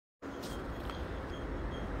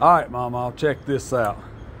All right, Mama, I'll check this out.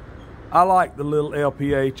 I like the little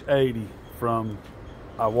LPH 80 from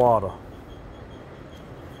Iwata.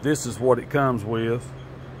 This is what it comes with.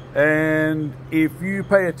 And if you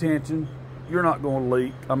pay attention, you're not going to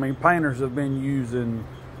leak. I mean, painters have been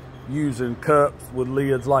using cups with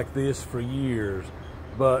lids like this for years.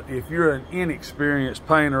 But if you're an inexperienced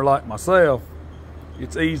painter like myself,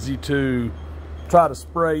 it's easy to try to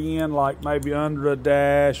spray in like maybe under a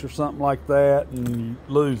dash or something like that and you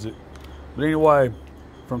lose it. But anyway,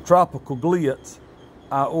 from Tropical Glitz,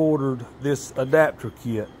 I ordered this adapter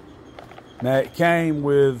kit. Now it came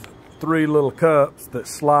with 3 little cups that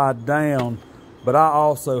slide down, but I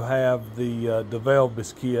also have the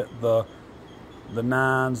DeVelvis kit, the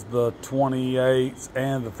 9s, the 28s,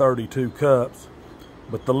 and the 32 cups.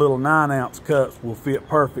 But the little 9-ounce cups will fit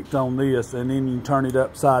perfect on this, and then you can turn it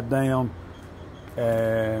upside down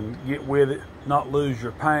and get with it, not lose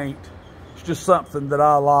your paint. It's just something that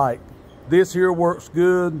I like. This here works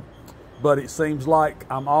good, but it seems like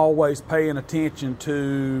I'm always paying attention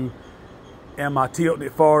to, am I tilting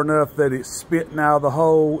it far enough that it's spitting out of the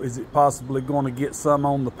hole? Is it possibly going to get some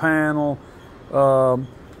on the panel?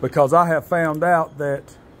 Because I have found out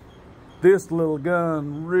that this little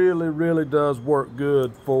gun really does work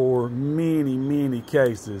good for many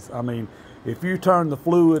cases. I mean, if you turn the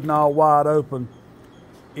fluid and all wide open,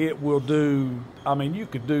 it will do, I mean, you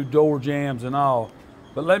could do door jams and all.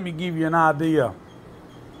 But let me give you an idea.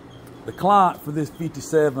 The client for this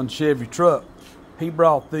 57 Chevy truck, he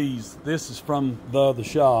brought these. This is from the other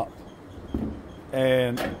shop.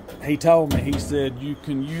 And he told me, he said, you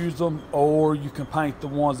can use them or you can paint the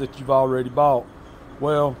ones that you've already bought.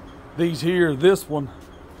 Well, these here, this one's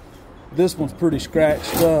pretty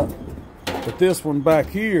scratched up. But this one back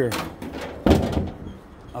here,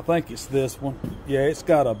 I think it's this one. Yeah, it's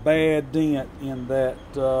got a bad dent in that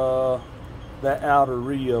that outer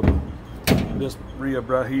rib, this rib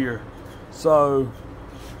right here. So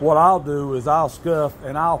what I'll do is I'll scuff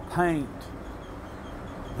and I'll paint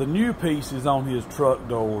the new pieces on his truck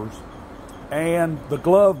doors and the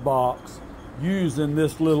glove box using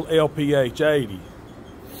this little LPH 80.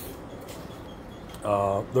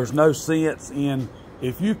 There's no sense in,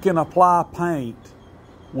 if you can apply paint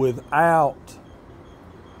without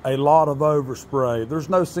a lot of overspray, there's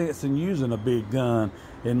no sense in using a big gun,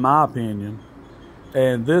 in my opinion.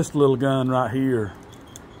 And this little gun right here,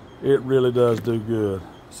 it really does do good.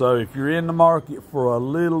 So if you're in the market for a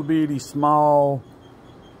little bitty small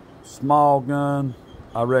gun,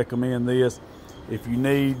 I recommend this. If you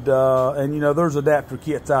need, and you know, there's adapter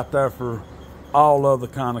kits out there for all other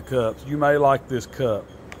kind of cups. You may like this cup.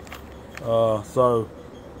 So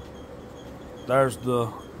there's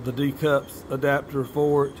the D-Cups adapter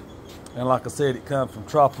for it. And like I said, it comes from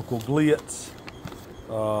Tropical Glitz.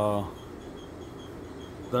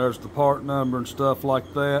 There's the part number and stuff like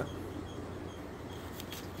that.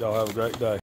 Y'all have a great day.